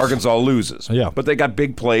 Arkansas loses. Yeah. But they got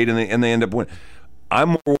big played, and they end up winning.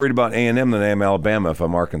 I'm more worried about A&M than I am Alabama if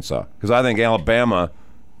I'm Arkansas because I think Alabama,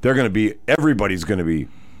 everybody's going to be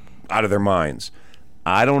out of their minds.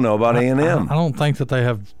 I don't know about A&M. I don't think that they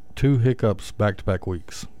have 2 hiccups back-to-back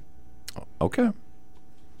weeks. Okay.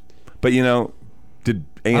 But, did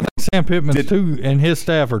A&M... I think Sam Pittman and his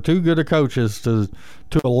staff are too good of coaches to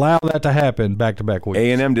allow that to happen back-to-back weeks.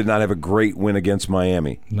 A&M did not have a great win against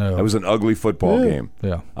Miami. No. That was an ugly football game.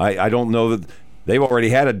 Yeah. I don't know that... They've already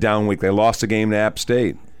had a down week. They lost a game to App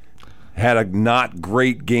State. Had a not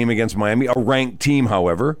great game against Miami, a ranked team,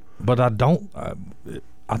 however. But I don't...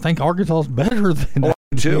 I think Arkansas is better than that.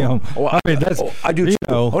 I do too. I do too.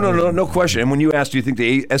 No question. And when you ask, do you think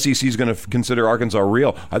the SEC is going to consider Arkansas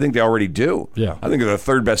real? I think they already do. Yeah. I think they're the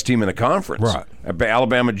 3rd best team in the conference. Right.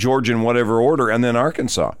 Alabama, Georgia, in whatever order, and then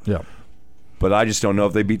Arkansas. Yeah. But I just don't know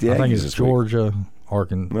if they beat the Aggies. I think it's this Georgia, week.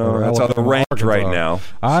 Arkansas. No, that's how they're ranked right now.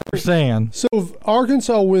 I understand. So if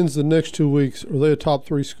Arkansas wins the next 2 weeks, are they a top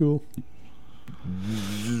 3 school?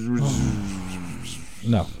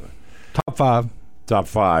 No. Top 5. Top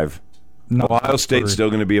 5. Not Ohio State's still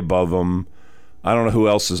going to be above them. I don't know who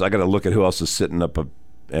else is. I got to look at who else is sitting up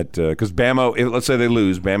because Bama. Let's say they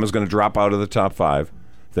lose, Bama's going to drop out of the top 5.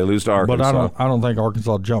 If they lose to Arkansas, but I don't think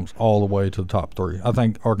Arkansas jumps all the way to the top 3. I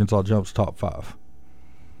think Arkansas jumps top 5.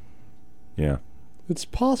 Yeah, it's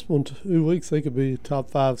possible in 2 weeks they could be a top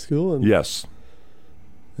 5 school. And yes.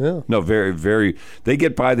 Yeah. No, very, very. They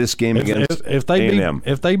get by this game against if they A&M.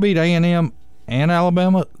 If they beat A&M and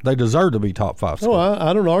Alabama, they deserve to be top 5 school. Oh,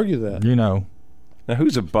 I don't argue that. You know. Now,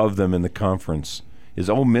 who's above them in the conference? Is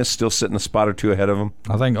Ole Miss still sitting a spot or two ahead of them?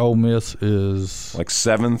 I think Ole Miss is like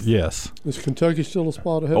 7th. Yes. Is Kentucky still a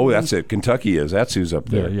spot ahead? Oh, of that's them? it. Kentucky is. That's who's up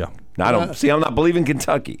there. Yeah. Now, I don't see. I'm not believing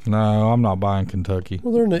Kentucky. No, I'm not buying Kentucky.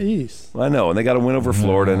 Well, they're in the East. I know, and they got a win over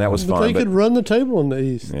Florida, and that was But fun. they could run the table in the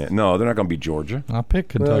East. Yeah, no, they're not going to beat Georgia. I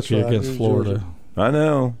picked Kentucky That's right, against it's Florida. Georgia. I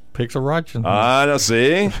know. Picks are righteous. I know.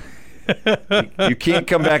 See, you can't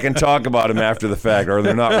come back and talk about them after the fact, or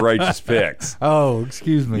they're not righteous picks. Oh,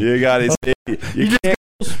 excuse me. You got to see. You can't.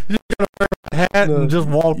 Hat and just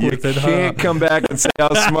walk You with it. can't come back and say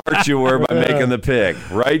how smart you were by making the pick.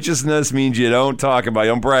 Righteousness means you don't talk about it,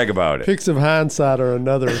 you don't brag about it. Picks of hindsight are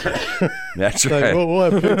another. That's thing. right.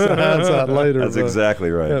 We'll have picks of hindsight later. That's but,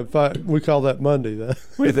 exactly right. we call that Monday. What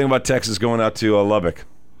do you think about Texas going out to Lubbock?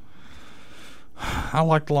 I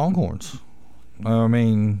like the Longhorns. I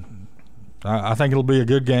mean, I think it'll be a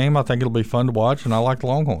good game. I think it'll be fun to watch, and I like the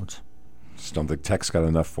Longhorns. Just don't think Tech's got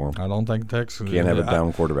enough for him. I don't think Texas Can't have a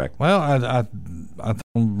down quarterback. Well, I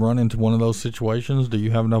run into one of those situations. Do you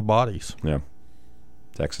have enough bodies? Yeah.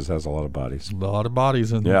 Texas has a lot of bodies. A lot of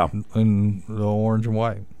bodies in the orange and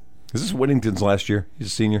white. Is this Whittington's last year? He's a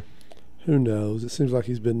senior? Who knows? It seems like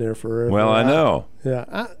he's been there forever. Well, I know.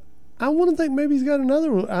 Yeah. I want to think maybe he's got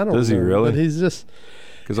another one. I don't know. Does he really? But he's just.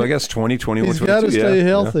 Because I guess 2021. He's got to stay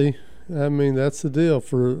healthy. Yeah. I mean, that's the deal.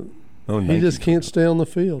 He just can't stay on the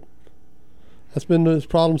field. That's been his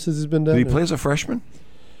problem since he's been down there. Did he play as a freshman?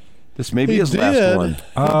 This may be his last one.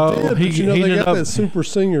 They got that super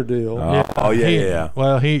senior deal. Yeah.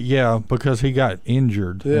 Well, because he got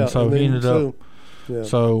injured. Yeah, and so he ended up. Yeah.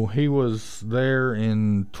 So he was there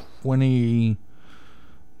in 20.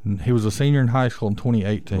 He was a senior in high school in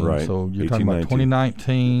 2018. Right. So you're talking about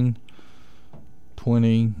 2019,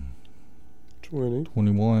 20,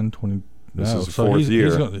 21, 20. This is his fourth year.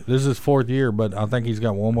 This is his 4th year, but I think he's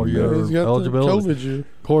got one more year He's got eligibility. The COVID year.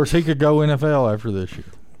 Of course, he could go NFL after this year.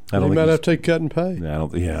 He might have to take cut and pay. I don't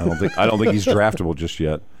think he's draftable just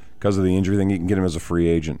yet because of the injury thing. You can get him as a free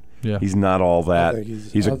agent. Yeah. He's not all that.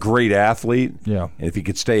 He's a great athlete. Yeah. And if he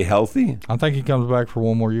could stay healthy, I think he comes back for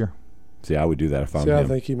one more year. See, I would do that if I'm him. I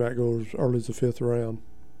think he might go as early as the 5th round.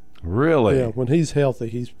 Really? Yeah. When he's healthy,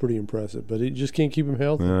 he's pretty impressive. But he just can't keep him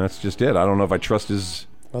healthy. That's just it. I don't know if I trust his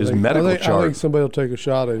medical chart. I think somebody will take a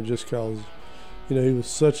shot at him just because, he was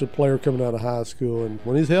such a player coming out of high school, and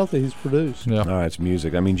when he's healthy, he's produced. Yeah. All right, it's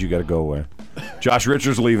music. That means you got to go away. Josh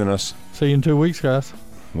Richard's leaving us. See you in 2 weeks, guys.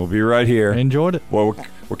 We'll be right here. Enjoyed it. Well,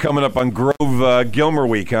 we're coming up on Grove Gilmer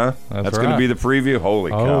week, huh? That's going to be the preview.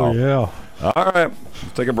 Holy cow! Oh yeah. All right,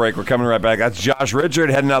 let's take a break. We're coming right back. That's Josh Richert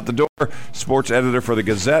heading out the door, sports editor for the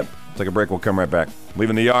Gazette. Take a break. We'll come right back.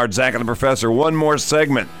 Leaving the yard, Zach and the Professor. One more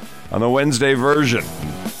segment on the Wednesday version.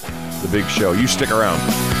 The big show. You stick around.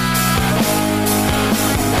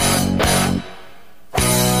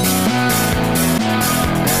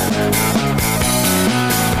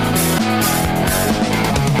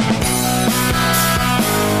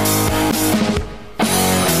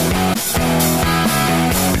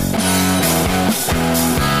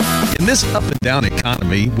 In this up and down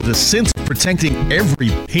economy, with a sense of protecting every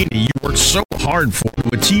penny you worked so hard for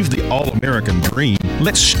to achieve the all-American dream,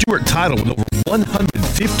 let Stewart Title, with over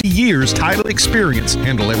 150 years title experience,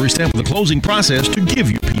 handle every step of the closing process to give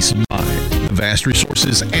you peace of mind. The vast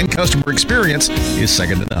resources and customer experience is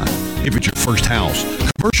second to none. If it's your first house,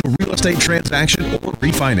 commercial real estate transaction, or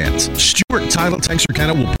refinance, Stewart Title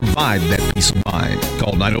Texarkana will provide that peace of mind.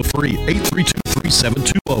 Call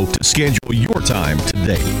 903-832-3720 to schedule your time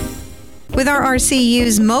today. With our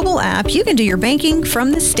RCU's mobile app, you can do your banking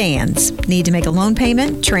from the stands. Need to make a loan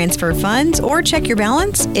payment, transfer funds, or check your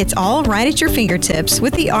balance? It's all right at your fingertips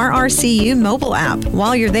with the RRCU mobile app.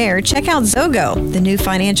 While you're there, check out Zogo, the new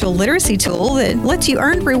financial literacy tool that lets you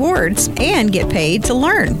earn rewards and get paid to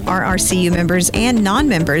learn. RRCU members and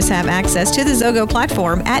non-members have access to the Zogo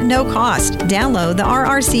platform at no cost. Download the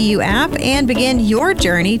RRCU app and begin your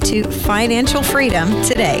journey to financial freedom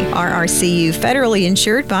today. RRCU, federally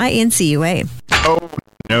insured by NCUA. Oh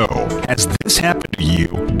no. Has this happened to you?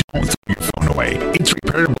 Don't throw your phone away. It's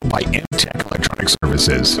repairable by M-Tech Electronic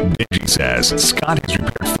Services. Benji says, Scott has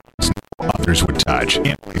repaired phones no others would touch.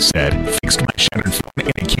 Emily said, fixed my shattered phone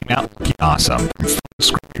and it came out looking awesome. From phone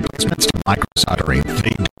screen replacements to micro soldering,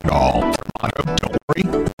 they do it all. From Auto, don't worry,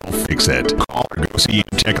 fix it. Call or go see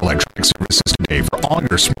MTech Electronic Services today for all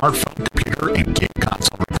your smartphone, computer, and game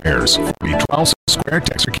console repairs. 4012 Square,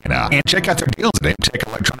 Texarkana. And check out their deals at MTech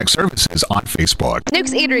Electronic Services on Facebook.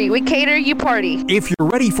 Nuke's Eatery, we cater, you party. If you're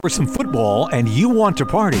ready for some football and you want to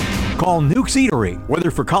party, call Nuke's Eatery.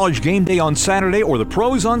 Whether for college game day on Saturday or the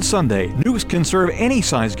pros on Sunday, Nuke's can serve any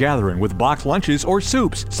size gathering with boxed lunches or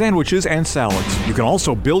soups, sandwiches, and salads. You can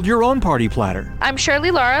also build your own party platter. I'm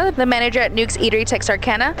Shirley Lara, the manager at Nuke's Eatery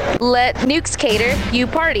Texarkana. Let Nuke's cater, you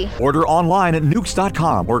party. Order online at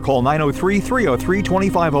nukes.com or call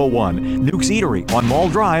 903-303-2501. Nuke's Eatery on Mall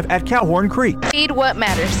Drive at Cowhorn Creek. Feed what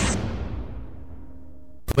matters.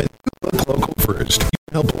 When you look local first, you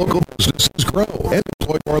help local businesses grow and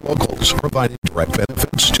employ more locals, providing direct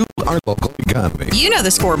benefits to our local economy. You know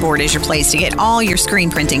the Scoreboard is your place to get all your screen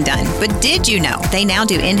printing done. But did you know they now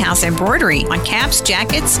do in-house embroidery on caps,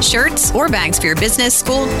 jackets, shirts, or bags for your business,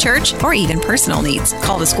 school, church, or even personal needs?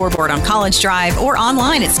 Call the Scoreboard on College Drive or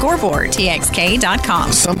online at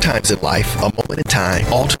scoreboardtxk.com. Sometimes in life, a moment in time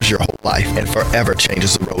alters your whole life and forever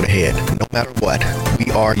changes the road ahead. No matter what,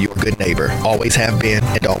 we are your good neighbor. Always have been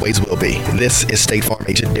and always will be. This is State Farm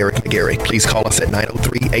Agent Derek McGarry. Please call us at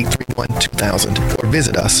 903-831-2000 or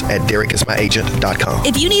visit us at derekismyagent.com.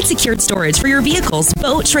 If you need secured storage for your vehicles,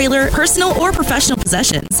 boat, trailer, personal, or professional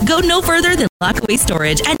possessions, go no further than Lockaway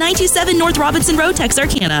Storage at 927 North Robinson Road,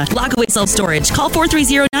 Texarkana. Lockaway Self-Storage. Call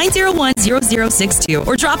 430-901-0062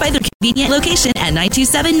 or drop by their convenient location at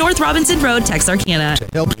 927 North Robinson Road, Texarkana. To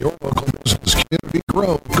help your local business community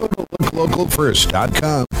grow, go to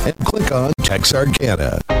looklocalfirst.com and click on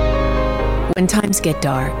Texarkana. When times get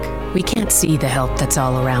dark, we can't see the help that's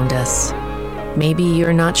all around us. Maybe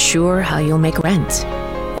you're not sure how you'll make rent,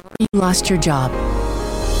 or you lost your job.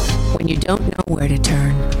 When you don't know where to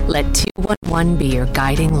turn, let 211 be your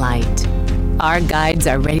guiding light. Our guides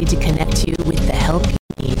are ready to connect you with the help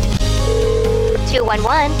you need.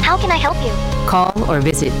 211, how can I help you? Call or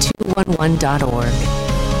visit 211.org.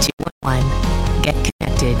 211, get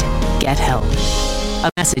connected, get help. A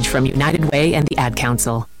message from United Way and the Ad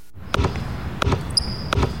Council.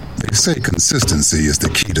 They say consistency is the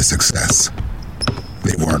key to success.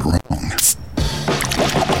 They weren't wrong. So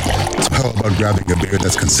how about grabbing a beer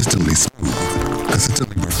that's consistently smooth,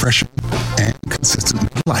 consistently refreshing, and consistently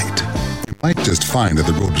light? You might just find that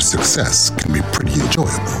the road to success can be pretty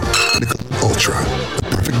enjoyable. Michelob Ultra, the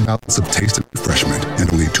perfect balance of taste and refreshment, and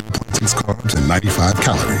only 2.6 carbs and 95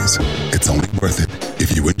 calories. It's only worth it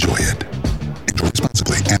if you enjoy it. Enjoy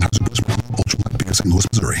responsibly. Anheuser-Busch Michelob Ultra Light Beer, St. Louis,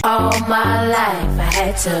 Missouri. All my life I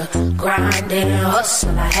had to grind and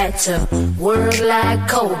hustle. I had to work like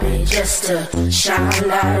Kobe just to shine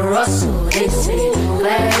like Russell. They say,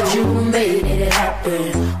 glad you made it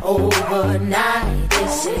happen overnight. They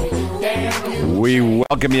say, damn you. We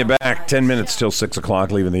welcome you back. 10 minutes till 6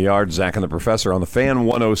 o'clock, leaving the yard. Zach and the Professor on the Fan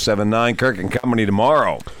 107.9. Kirk and Company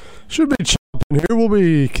tomorrow. Should be chopping here. We'll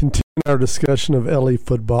be continuing our discussion of LE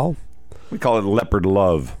football. We call it Leopard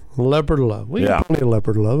Love. Leopard Love. We get plenty of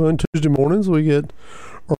Leopard Love. On Tuesday mornings, we get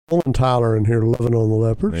Earl and Tyler in here loving on the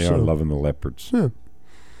Leopards. They are loving the Leopards. Yeah.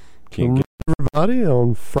 Can't get everybody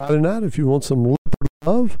on Friday night, if you want some Leopard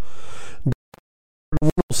Love,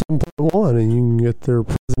 107.1, and you can get their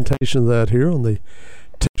presentation of that here on the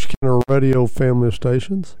Texarkana radio family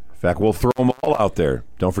stations. In fact, we'll throw them all out there.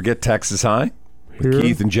 Don't forget Texas High with Here.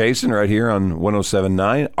 Keith and Jason right here on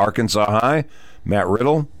 107.9. Arkansas High, Matt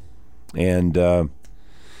Riddle, and I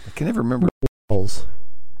can never remember. Wells.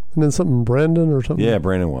 And then something Brandon or something? Yeah,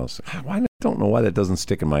 Brandon Wells. I don't know why that doesn't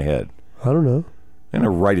stick in my head. I don't know. I'm going to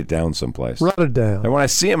write it down someplace. Write it down. And when I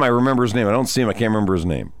see him, I remember his name. I don't see him, I can't remember his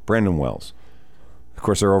name. Brandon Wells. Of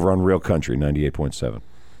course, they're over on Real Country, 98.7.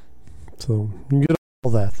 So you can get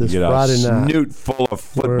all that this you get Friday a night. snoot full of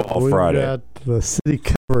football We've Friday. got the city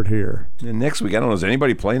covered here. And next week, I don't know, is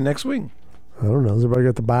anybody playing next week? I don't know. Has everybody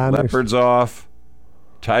got the bye next week? Leopards off.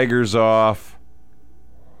 Tigers off.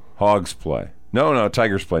 Hogs play. No,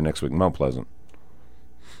 Tigers play next week. Mount Pleasant.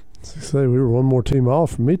 Say we were one more team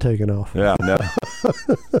off from me taking off. Yeah, no.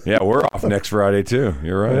 Yeah, we're off next Friday too.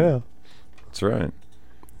 You're right. Yeah, that's right.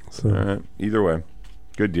 So. All right. Either way,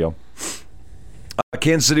 good deal.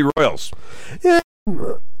 Kansas City Royals. Yeah.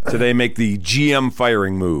 Today make the GM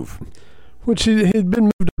firing move. Which he had been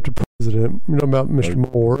moved up to president. You know about Mr.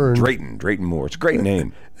 Moore. And Drayton Moore. It's a great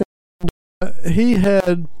name. And, he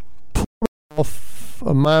had pulled off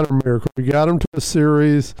a minor miracle. He got him to a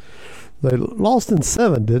series. They lost in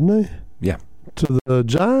 7, didn't they? Yeah. To the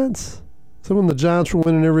Giants? So when the Giants were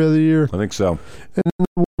winning every other year? I think so. And then they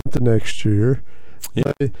won the next year.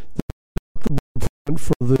 Yeah. They got the bullpen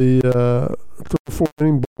for the 3-4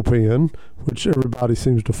 inning bullpen, which everybody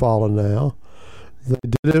seems to follow now. They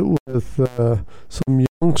did it with some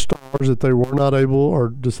young stars that they were not able or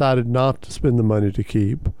decided not to spend the money to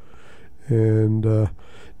keep. And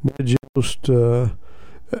Ned Yost won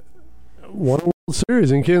a World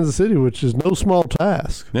Series in Kansas City, which is no small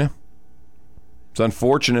task. Yeah. It's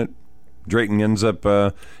unfortunate. Drayton ends up,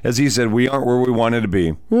 as he said, we aren't where we wanted to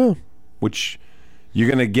be. Yeah. Which you're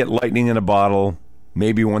going to get lightning in a bottle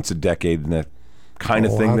maybe once a decade, and that kind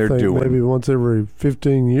of thing they're doing. Maybe once every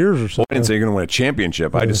 15 years or so. Well, I didn't say you're going to win a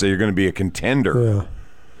championship. I just say you're going to be a contender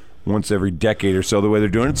once every decade or so. The way they're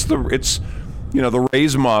doing it. It's the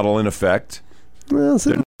Rays model in effect. Well,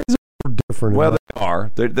 the Rays are different. Well, they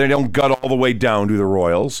are. They don't gut all the way down to the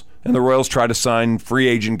Royals, and the Royals try to sign free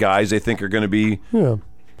agent guys they think are going to be.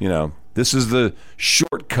 Yeah. This is the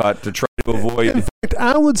shortcut to try to avoid. In fact,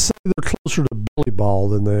 I would say they're closer to Billy Ball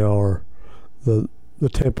than they are the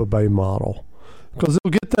Tampa Bay model. Because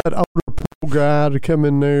they'll get that older pro guy to come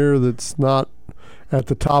in there that's not at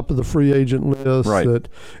the top of the free agent list, that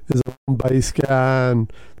is a home base guy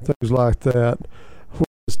and things like that.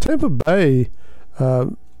 Whereas Tampa Bay,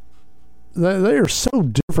 they are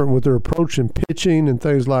so different with their approach in pitching and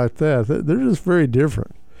things like that. They're just very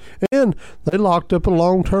different. And they locked up a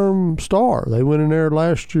long-term star. They went in there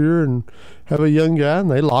last year and have a young guy,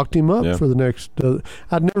 and they locked him up for the next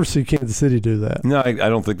I'd never see Kansas City do that. No, I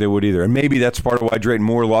don't think they would either. And maybe that's part of why Drayton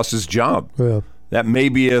Moore lost his job. Yeah. That may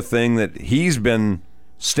be a thing that he's been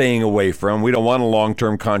staying away from. We don't want a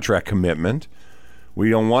long-term contract commitment. We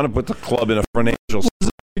don't want to put the club in a financial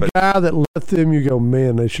The guy that let them, you go,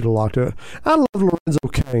 man, they should have locked up. I love Lorenzo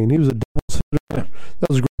Cain. He was a double hitter. That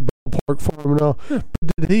was a great ballpark for him and all. But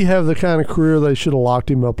did he have the kind of career they should have locked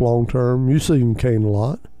him up long term? You see him Cain a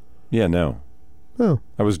lot. Yeah, no. Oh.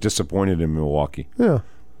 I was disappointed in Milwaukee. Yeah.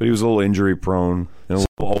 But he was a little injury prone and a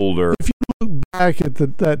little older. If you look back at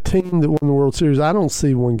that team that won the World Series, I don't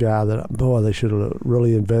see one guy that, boy, they should have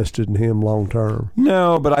really invested in him long term.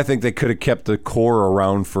 No, but I think they could have kept the core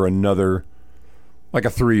around for another, like a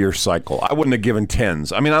 3-year cycle. I wouldn't have given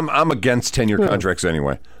 10s. I mean, I'm against 10-year contracts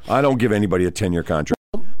anyway. I don't give anybody a 10-year contract.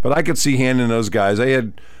 But I could see handing those guys. They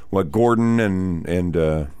had, Gordon and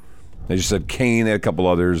they just said Kane. They had a couple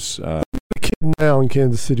others. The kid now in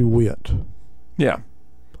Kansas City, Witt. Yeah.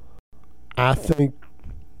 I think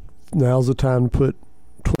now's the time to put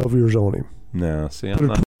 12 years on him. No, see, put a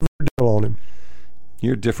 12-year deal on him.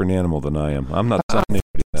 You're a different animal than I am. I'm not signing anybody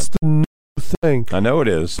that. That's the new thing. I know it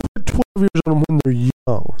is. Put 12 years on them when they're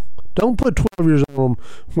young. Don't put 12 years on them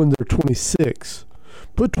when they're 26.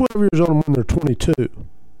 Put 12 years on them when they're 22.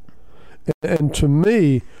 And to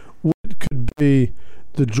me, Witt could be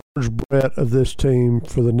the George Brett of this team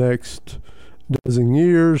for the next dozen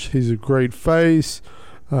years. He's a great face.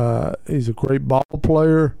 He's a great ball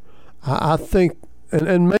player. I think,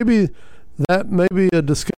 and maybe that may be a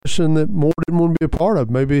discussion that Moore didn't want to be a part of.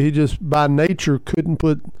 Maybe he just by nature couldn't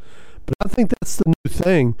put. But I think that's the new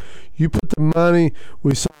thing. You put the money.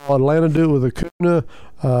 We saw Atlanta do it with Acuna.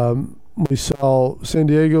 We saw San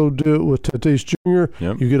Diego do it with Tatis Jr.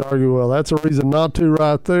 Yep. You could argue, well, that's a reason not to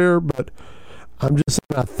right there. But I'm just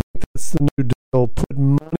saying I think that's the new deal. Put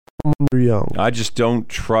money on when they're young. I just don't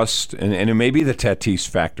trust, and it may be the Tatis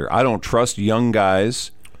factor. I don't trust young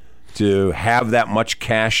guys to have that much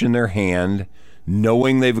cash in their hand,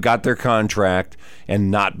 knowing they've got their contract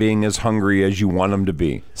and not being as hungry as you want them to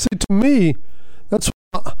be. See, to me, I always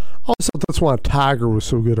thought that's why Tiger was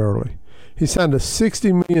so good early. He signed a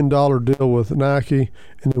 $60 million deal with Nike,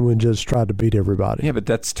 and then just tried to beat everybody. Yeah, but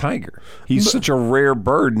that's Tiger. He's such a rare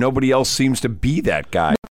bird. Nobody else seems to be that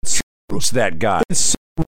guy. It's that guy. It's so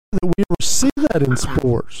rare that we ever see that in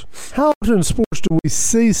sports. How often in sports do we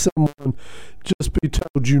see someone just be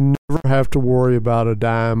told you never have to worry about a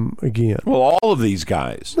dime again? Well, all of these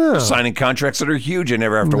guys are signing contracts that are huge and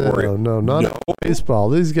never have to worry. No, not in baseball.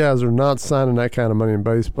 These guys are not signing that kind of money in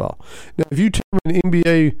baseball. Now, if you tell me an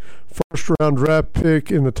NBA first-round draft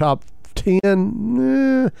pick in the top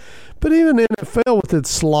 10, but even NFL with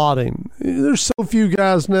its slotting, there's so few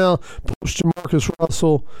guys now, post Jamarcus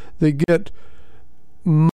Russell, that get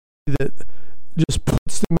money that just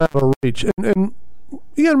puts them out of reach. And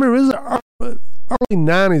you got to remember, this is early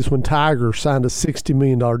 90s when Tiger signed a $60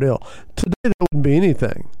 million deal. Today, that wouldn't be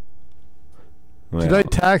anything. Well, today,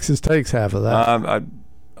 taxes takes half of that.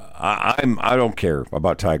 I don't care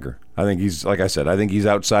about Tiger. I think he's, like I said, I think he's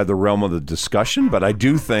outside the realm of the discussion, but I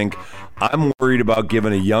do think I'm worried about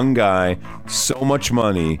giving a young guy so much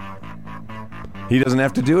money. He doesn't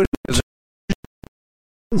have to do it.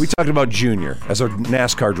 We talked about Junior as a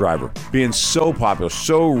NASCAR driver being so popular,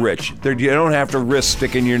 so rich. You don't have to risk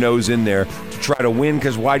sticking your nose in there to try to win,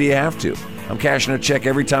 because why do you have to? I'm cashing a check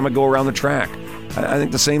every time I go around the track. I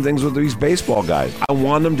think the same things with these baseball guys. I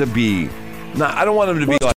want them to be. I don't want them to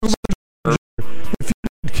be like. If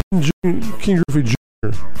you did King Griffey Jr.,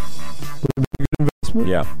 would it be a good investment?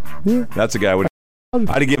 Yeah. That's a guy. I'd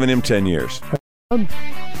have given him 10 years. I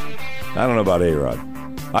don't know about A-Rod.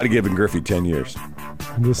 I'd have given Griffey 10 years.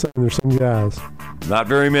 I'm just saying there's some guys. Not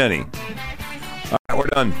very many. All right, we're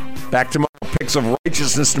done. Back tomorrow. Picks of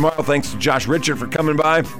Righteousness tomorrow. Thanks to Josh Richert for coming by.